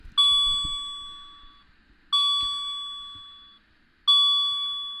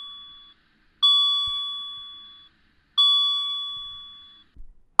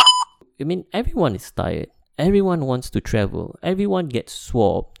I mean, everyone is tired. Everyone wants to travel. Everyone gets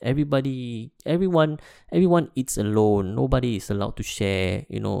swabbed. Everyone eats alone. Nobody is allowed to share.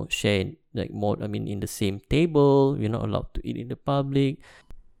 Share like more. I mean, in the same table. You're not allowed to eat in the public.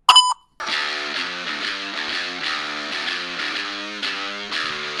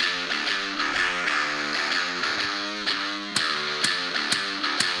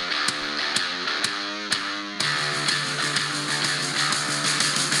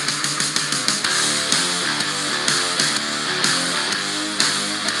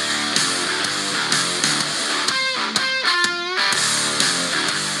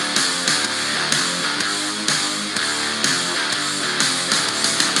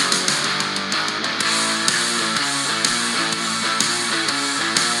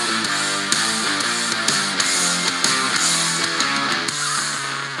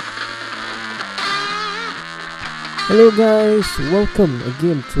 Hello guys, welcome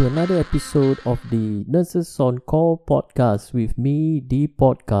again to another episode of the Nurses on Call podcast with me, the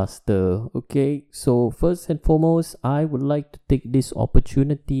podcaster. Okay, so first and foremost, I would like to take this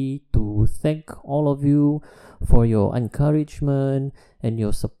opportunity to thank all of you for your encouragement and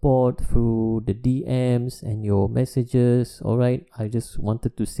your support through the DMs and your messages. Alright, I just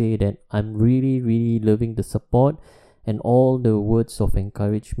wanted to say that I'm really loving the support and all the words of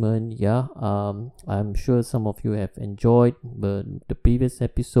encouragement. I'm sure some of you have enjoyed the previous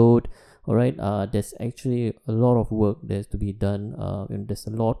episode. Alright, there's actually a lot of work that's to be done, and there's a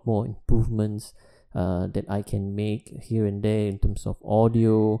lot more improvements that I can make here and there in terms of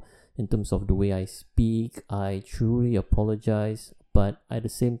audio, in terms of the way I speak. I truly apologize, but at the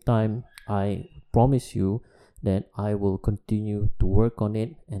same time, I promise you that I will continue to work on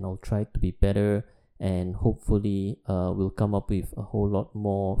it, and I'll try to be better, and hopefully we'll come up with a whole lot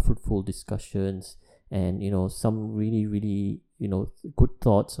more fruitful discussions and some really good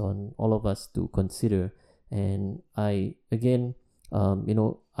thoughts on all of us to consider. And I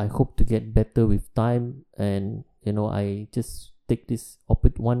hope to get better with time, and I just take this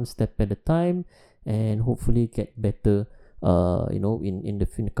one step at a time and hopefully get better in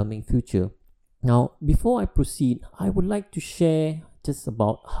the coming future. Now, before I proceed, I would like to share just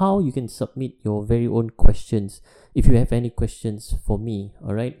about how you can submit your very own questions. If you have any questions for me,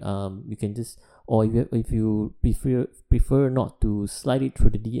 alright, you can just, or if you prefer not to slide it through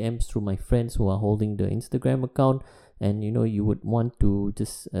the DMs through my friends who are holding the Instagram account, and you would want to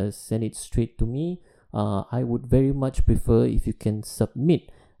just send it straight to me, I would very much prefer if you can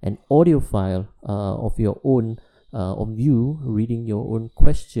submit an audio file of your own, of you reading your own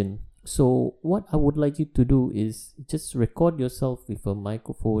question. So what I would like you to do is just record yourself with a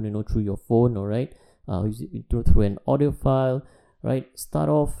microphone, through your phone, alright, through an audio file, right? Start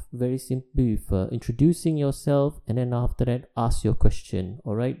off very simply with introducing yourself, and then after that, ask your question,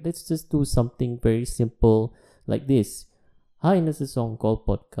 alright? Let's just do something very simple like this. Hi, Nurses on Call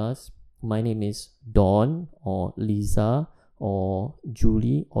podcast. My name is Dawn, or Lisa, or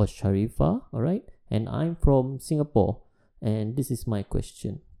Julie, or Sharifa, alright? And I'm from Singapore, and this is my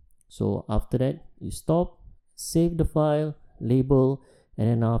question. So after that, you stop, save the file, label, and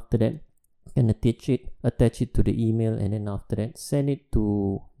then after that, you can attach it to the email, and then after that, send it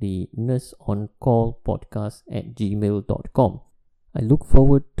to the nurseoncallpodcast@gmail.com. I look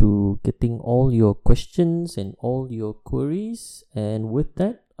forward to getting all your questions and all your queries. And with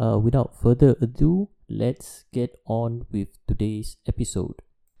that, without further ado, let's get on with today's episode.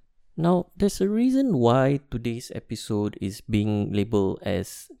 Now, there's a reason why today's episode is being labeled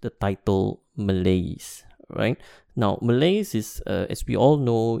as the title Malaise, right? Now, Malaise is, as we all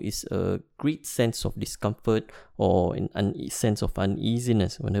know, is a great sense of discomfort or a sense of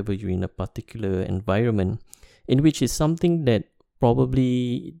uneasiness whenever you're in a particular environment, in which is something that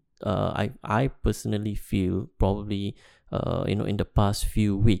probably I personally feel probably in the past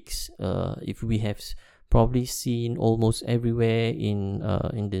few weeks, if we have probably seen almost everywhere in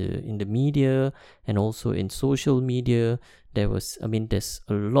the media and also in social media. There's a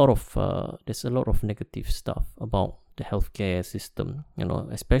lot of negative stuff about the healthcare system,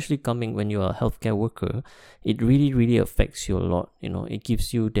 especially coming when you're a healthcare worker. It really affects you a lot. It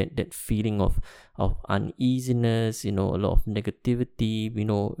gives you that feeling of uneasiness, a lot of negativity,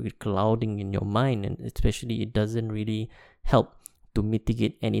 clouding in your mind, and especially it doesn't really help to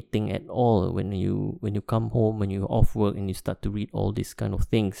mitigate anything at all when you come home, when you're off work, and you start to read all these kind of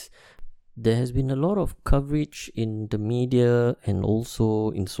things. There has been a lot of coverage in the media and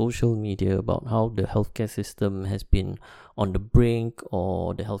also in social media about how the healthcare system has been on the brink,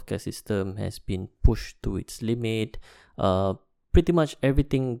 or the healthcare system has been pushed to its limit. pretty much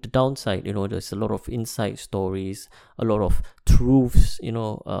everything, the downside, there's a lot of inside stories, a lot of truths. There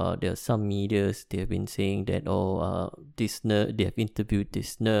are some medias, they have been saying that, this nurse, they have interviewed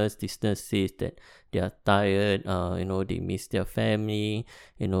this nurse says that they are tired, they miss their family,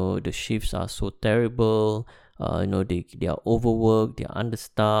 the shifts are so terrible, they are overworked, they are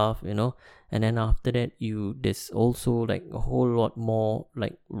understaffed, and then after that, there's also like a whole lot more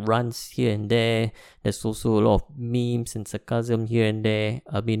like runs here and there. There's also a lot of memes and sarcasm here and there.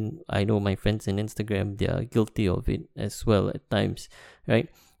 I mean, I know my friends on Instagram, they are guilty of it as well at times, right?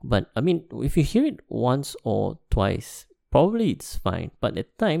 But I mean, if you hear it once or twice, probably it's fine. But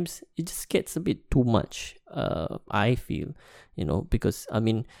at times, it just gets a bit too much. I feel, because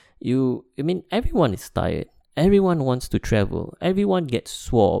everyone is tired. Everyone wants to travel. Everyone gets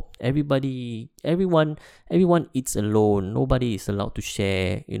swabbed. Everyone eats alone. Nobody is allowed to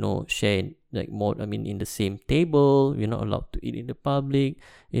share. Share like more. In the same table. You're not allowed to eat in the public.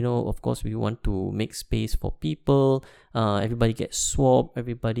 Of course, we want to make space for people. Everybody gets swabbed.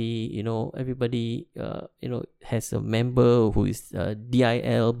 Everybody has a member who is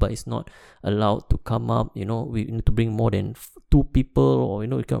DIL but is not allowed to come up. We need to bring more than 2 people, or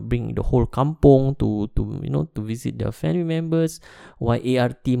you can't bring the whole kampong to visit their family members. Why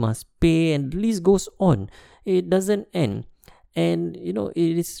ART must pay, and the list goes on. It doesn't end, and it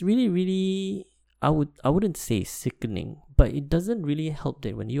is really, really, I wouldn't say sickening, but it doesn't really help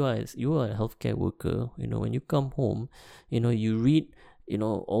that when you are a healthcare worker, when you come home, you read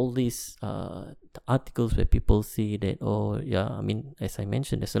all these articles where people say that, as I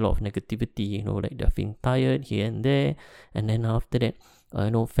mentioned, there's a lot of negativity, like they're feeling tired here and there, and then after that,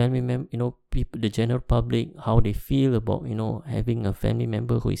 family people, the general public, how they feel about having a family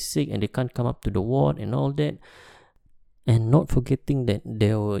member who is sick and they can't come up to the ward and all that. And not forgetting that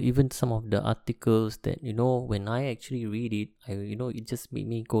there were even some of the articles that when I actually read it, it just made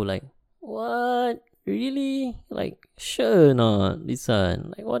me go like, what? Really? Like, sure not, this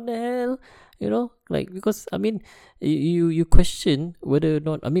one, like, what the hell? Because you question whether or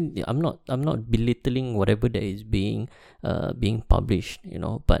not, I'm not belittling whatever that is being published,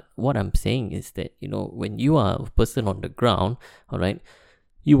 but what I'm saying is that when you are a person on the ground, all right,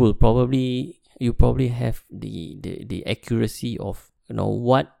 you probably have the accuracy of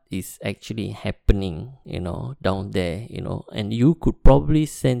what is actually happening down there, and you could probably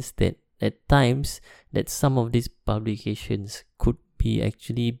sense that at times that some of these publications could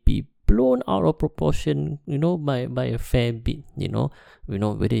be blown out of proportion, by a fair bit,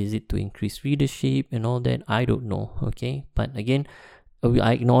 whether is it to increase readership and all that, I don't know, okay? But again,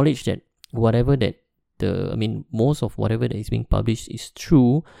 I acknowledge that whatever that most of whatever that is being published is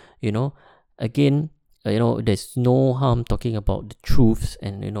true, again, there's no harm talking about the truths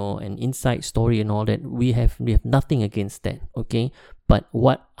and an inside story and all that. We have nothing against that, okay? But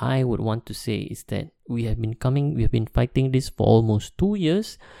what I would want to say is that we have been fighting this for almost 2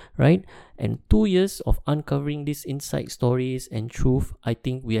 years, right? And 2 years of uncovering these inside stories and truth, I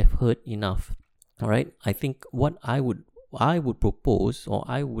think we have heard enough. All right? I think what I would propose, or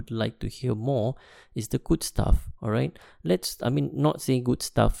I would like to hear more, is the good stuff. All right, not saying good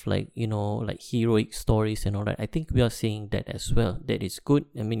stuff like like heroic stories and all that. I think we are saying that as well, that is good.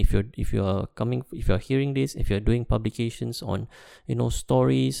 If you're hearing this, if you're doing publications on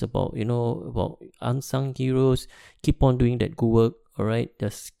stories about about unsung heroes, keep on doing that good work. All right,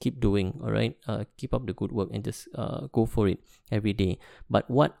 just keep doing. All right, keep up the good work and just go for it every day. But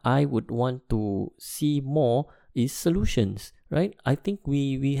what I would want to see more is solutions, right? I think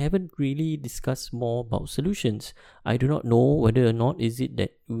we haven't really discussed more about solutions. I do not know whether or not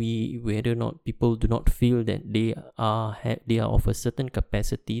people do not feel that they are of a certain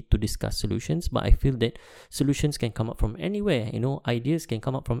capacity to discuss solutions, but I feel that solutions can come up from anywhere. Ideas can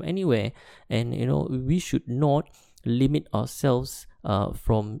come up from anywhere, and we should not limit ourselves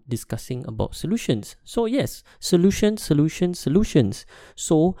from discussing about solutions. So yes, solutions.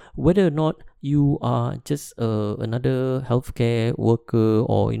 So whether or not you are just another healthcare worker,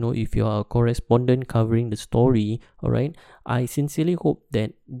 or if you are a correspondent covering the story, all right, I sincerely hope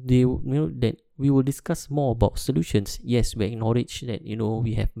that that we will discuss more about solutions. Yes, we acknowledge that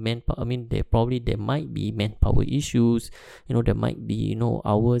we have manpower. There might be manpower issues. There might be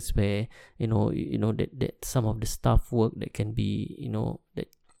hours where that some of the staff work that can be that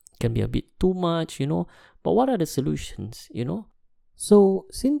can be a bit too much. But what are the solutions? So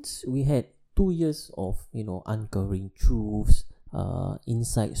since we had 2 years of uncovering truths,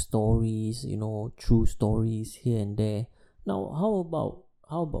 inside stories, true stories here and there. Now, how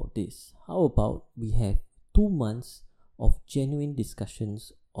about this? How about we have 2 months of genuine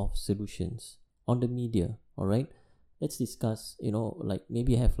discussions of solutions on the media, all right? let's discuss, like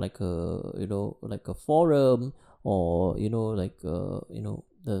maybe have like like a forum, or like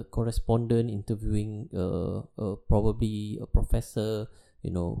the correspondent interviewing probably a professor,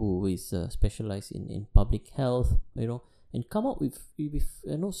 who is specialized in public health, and come up with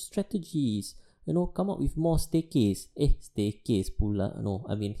strategies, come up with more staircase pula. No,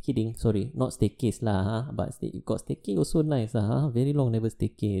 I mean, kidding, sorry, not staircase lah, but got staircase also nice lah, very long never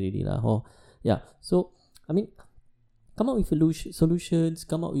staircase already lah, yeah. So I mean, come up with solutions,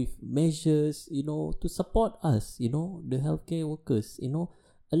 come up with measures, to support us, the healthcare workers,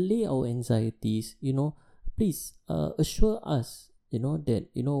 allay our anxieties, please assure us, that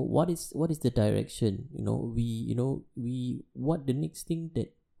what is the direction, we what the next thing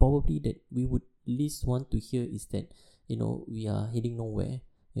that probably that we would least want to hear is that we are heading nowhere.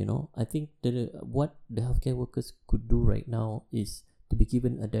 I think that what the healthcare workers could do right now is to be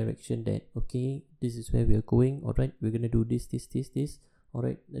given a direction that, okay, this is where we are going, all right, we're going to do this, all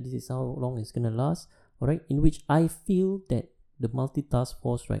right, this is how long it's going to last, all right, in which I feel that the multitask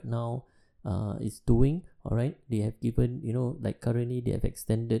force right now is doing, all right. They have given, like currently they have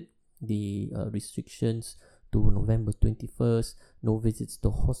extended the restrictions to November 21st, no visits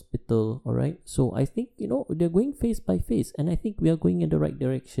to hospital, all right. So I think, they're going phase by phase, and I think we are going in the right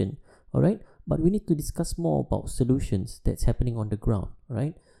direction, all right. But we need to discuss more about solutions that's happening on the ground,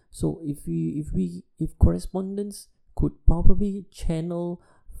 right? So if correspondents could probably channel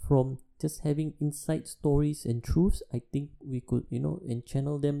from just having inside stories and truths, I think we could, and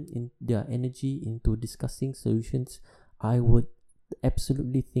channel them in their energy into discussing solutions. I would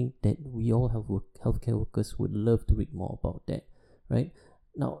absolutely think that we all have healthcare workers would love to read more about that, right?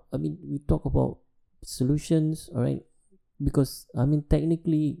 Now, I mean, we talk about solutions, all right, because I mean,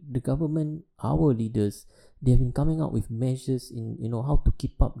 technically the government, our leaders, they have been coming out with measures in how to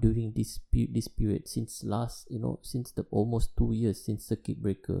keep up during this period since since the almost 2 years since circuit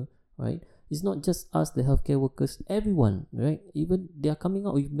breaker, right? It's not just us, the healthcare workers, everyone, right? Even they are coming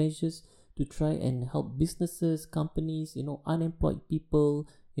out with measures to try and help businesses, companies, unemployed people,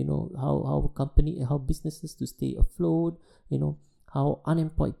 how businesses to stay afloat, how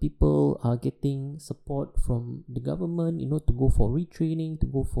unemployed people are getting support from the government, to go for retraining, to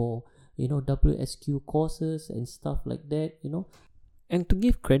go for, WSQ courses and stuff like that, And to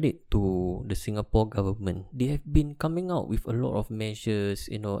give credit to the Singapore government, they have been coming out with a lot of measures,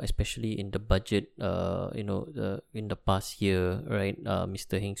 especially in the budget, in the past year, right?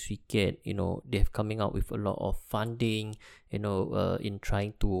 Mr. Heng Swee Keat, they have coming out with a lot of funding, in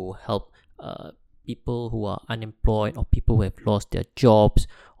trying to help people who are unemployed, or people who have lost their jobs,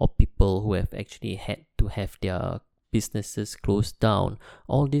 or people who have actually had to have their businesses closed down.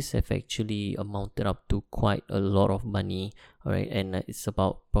 All this have actually amounted up to quite a lot of money, all right, and it's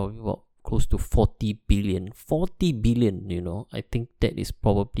probably about close to 40 billion. I think that is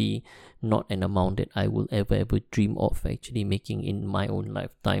probably not an amount that I will ever dream of actually making in my own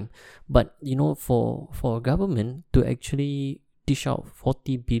lifetime. But for government to actually dish out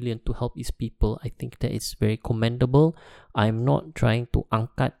 40 billion to help its people, I think that is very commendable. I'm not trying to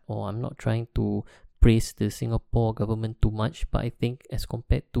angkat, or I'm not trying to praise the Singapore government too much, but I think as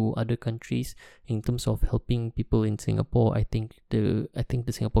compared to other countries in terms of helping people in Singapore, I think the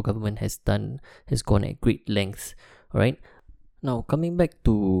Singapore government has gone at great lengths. All right. Now, coming back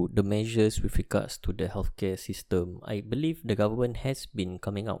to the measures with regards to the healthcare system, I believe the government has been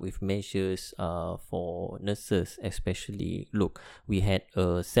coming up with measures for nurses, especially. Look, we had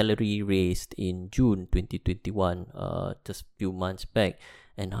a salary raised in June 2021, just a few months back.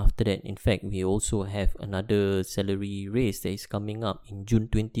 And after that, in fact, we also have another salary raise that is coming up in June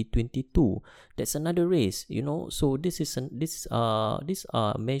 2022. That's another raise, So these are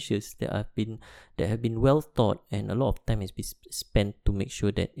measures that have been well thought, and a lot of time has been spent to make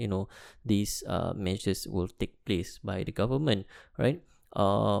sure that these measures will take place by the government, right?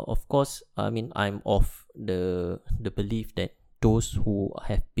 Of course, I mean, I'm of the belief that those who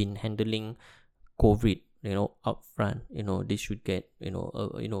have been handling COVID, up front, they should get,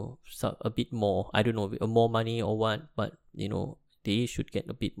 a bit more, I don't know, more money or what, but, they should get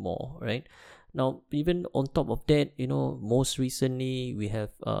a bit more, right? Now, even on top of that, most recently we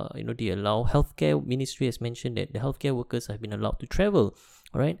have, they allow healthcare ministry has mentioned that the healthcare workers have been allowed to travel,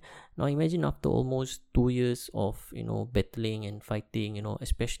 all right? Now, imagine after almost 2 years of, battling and fighting,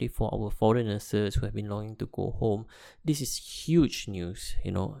 especially for our foreign nurses who have been longing to go home, this is huge news,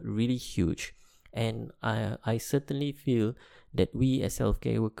 really huge. And I certainly feel that we as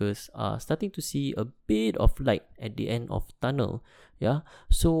healthcare workers are starting to see a bit of light at the end of tunnel. Yeah.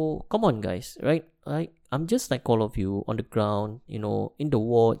 So come on, guys. Right. I'm just like all of you on the ground, in the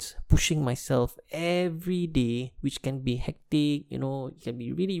wards, pushing myself every day, which can be hectic, it can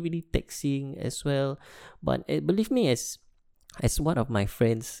be really, really taxing as well. But believe me, as one of my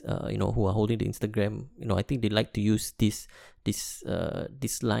friends, who are holding the Instagram, I think they like to use this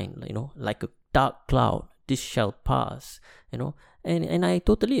line, like a dark cloud, this shall pass, and I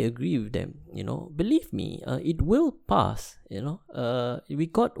totally agree with them. Believe me, it will pass.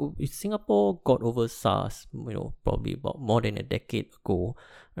 Singapore got over SARS, probably about more than a decade ago,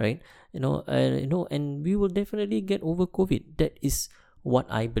 right? And we will definitely get over COVID. That is what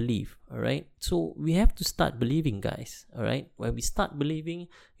I believe. All right, so we have to start believing, guys. All right, when we start believing,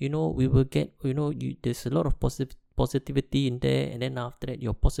 we will get, there's a lot of positivity in there, and then after that,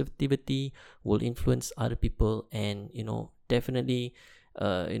 your positivity will influence other people, and definitely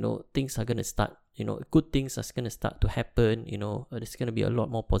things are gonna start, good things are gonna start to happen. There's gonna be a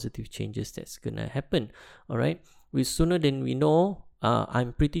lot more positive changes that's gonna happen. All right, we sooner than we know.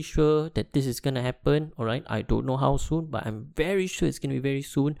 I'm pretty sure that this is gonna happen. All right, I don't know how soon, but I'm very sure it's gonna be very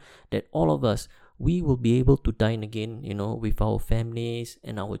soon that all of us, we will be able to dine again, with our families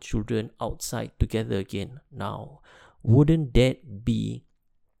and our children outside together again. Now, wouldn't that be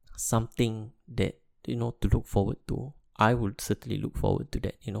something that, to look forward to? I would certainly look forward to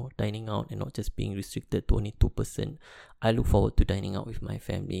that, dining out and not just being restricted to only 2%. I look forward to dining out with my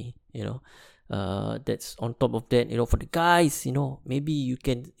family, that's on top of that. For the guys, maybe you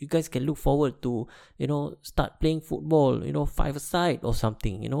guys can look forward to, start playing football, five-a-side or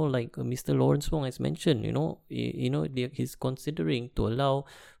something, like Mr. Lawrence Wong has mentioned. He's considering to allow,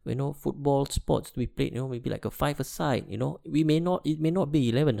 football sports to be played, maybe like a five-a-side. It may not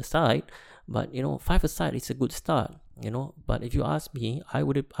be 11-a-side, but five-a-side is a good start. But if you ask me, I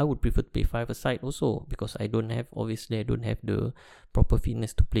would prefer to play five-a-side also, because I don't have the proper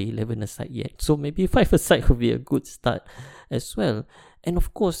fitness to play 11-a-side yet. So maybe five-a-side would be a good start as well. And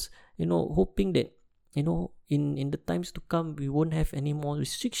of course, hoping that in the times to come, we won't have any more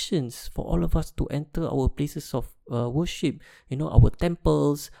restrictions for all of us to enter our places of worship, our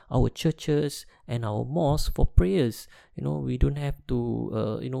temples, our churches, and our mosques for prayers. We don't have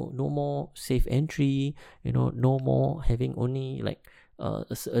to, no more safe entry, no more having only like a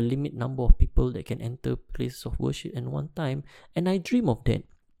limit number of people that can enter places of worship at one time. And I dream of that.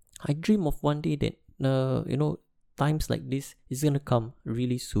 I dream of one day that, times like this is gonna come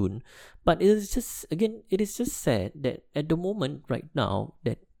really soon. But it is just sad that at the moment right now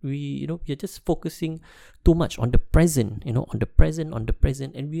that we are just focusing too much on the present, on the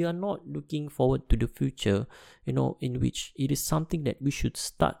present, and we are not looking forward to the future, in which it is something that we should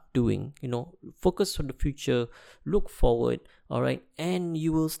start doing. Focus on the future, look forward. All right, and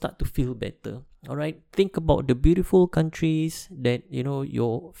you will start to feel better. All right, think about the beautiful countries that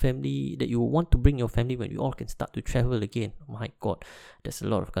your family, that you want to bring your family when we all can start to travel again. Oh my God, there's a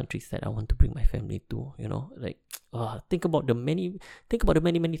lot of countries that I want to bring my family to. Think about the many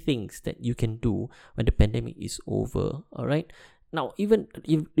things that you can do when the pandemic is over. All right, now even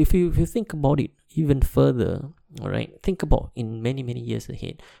if you think about it even further, all right, think about in many years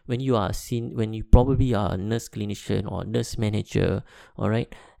ahead, when you probably are a nurse clinician or nurse manager. All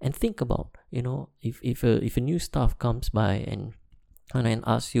right, and think about, if a new staff comes by and then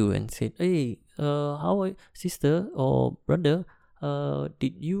asks you and said, hey, how are sister or brother, were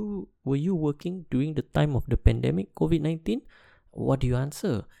you working during the time of the pandemic, COVID-19? What do you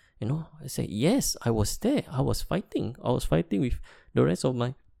answer? I say, yes, I was there. I was fighting with the rest of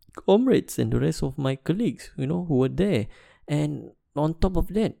my comrades and the rest of my colleagues, who were there. And on top of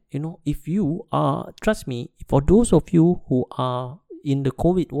that, if you are, trust me, for those of you who are in the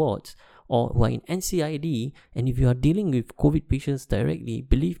COVID wards or who are in NCID, and if you are dealing with COVID patients directly,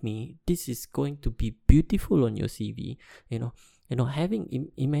 believe me, this is going to be beautiful on your CV.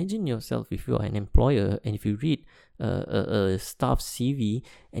 Imagine yourself if you are an employer, and if you read a staff CV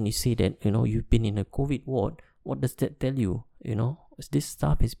and you say that you've been in a COVID ward, what does that tell you? This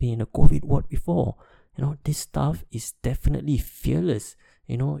staff has been in a COVID ward before. This staff is definitely fearless.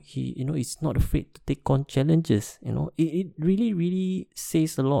 He's not afraid to take on challenges. It really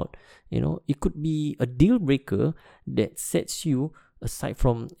says a lot. It could be a deal breaker that sets you aside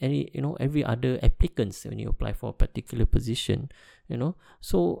from every other applicants when you apply for a particular position.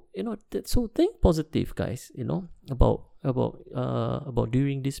 So think positive, guys. About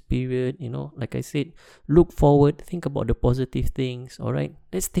during this period. Like I said, look forward, think about the positive things. All right,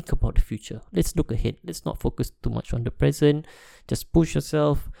 let's think about the future. Let's look ahead. Let's not focus too much on the present. Just push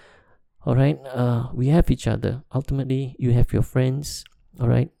yourself. All right, we have each other. Ultimately, you have your friends. All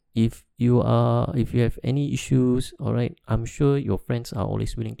right, if you have any issues, all right, I'm sure your friends are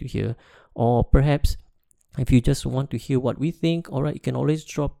always willing to hear. Or perhaps If you just want to hear what we think, alright, you can always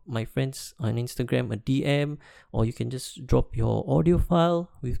drop my friends on Instagram a DM, or you can just drop your audio file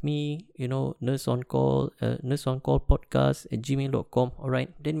with me, nurse on call podcast at gmail.com.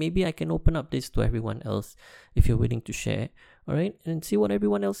 Alright, then maybe I can open up this to everyone else if you're willing to share. Alright, and see what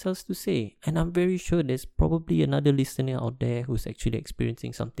everyone else has to say. And I'm very sure there's probably another listener out there who's actually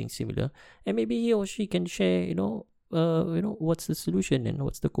experiencing something similar, and maybe he or she can share, what's the solution and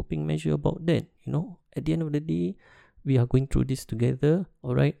what's the coping measure about that. At the end of the day, we are going through this together.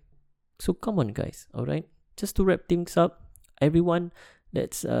 All right, so come on, guys. All right, just to wrap things up, everyone,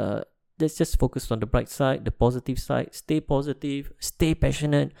 let's just focus on the bright side, the positive side. Stay positive, stay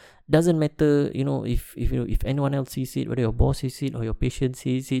passionate. Doesn't matter, if anyone else sees it, whether your boss sees it or your patient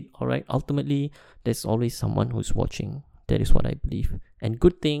sees it. All right, ultimately, there's always someone who's watching. That is what I believe, and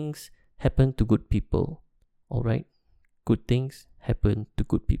good things happen to good people. All right, good things happen to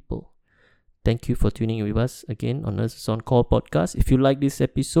good people. Thank you for tuning in with us again on Nurses on Call podcast. If you like this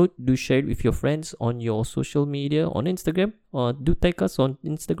episode, do share it with your friends on your social media, on Instagram, or do tag us on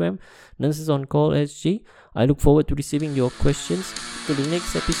Instagram, Nurses on Call SG. I look forward to receiving your questions. Till the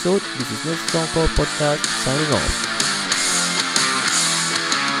next episode, this is Nurses on Call podcast signing off.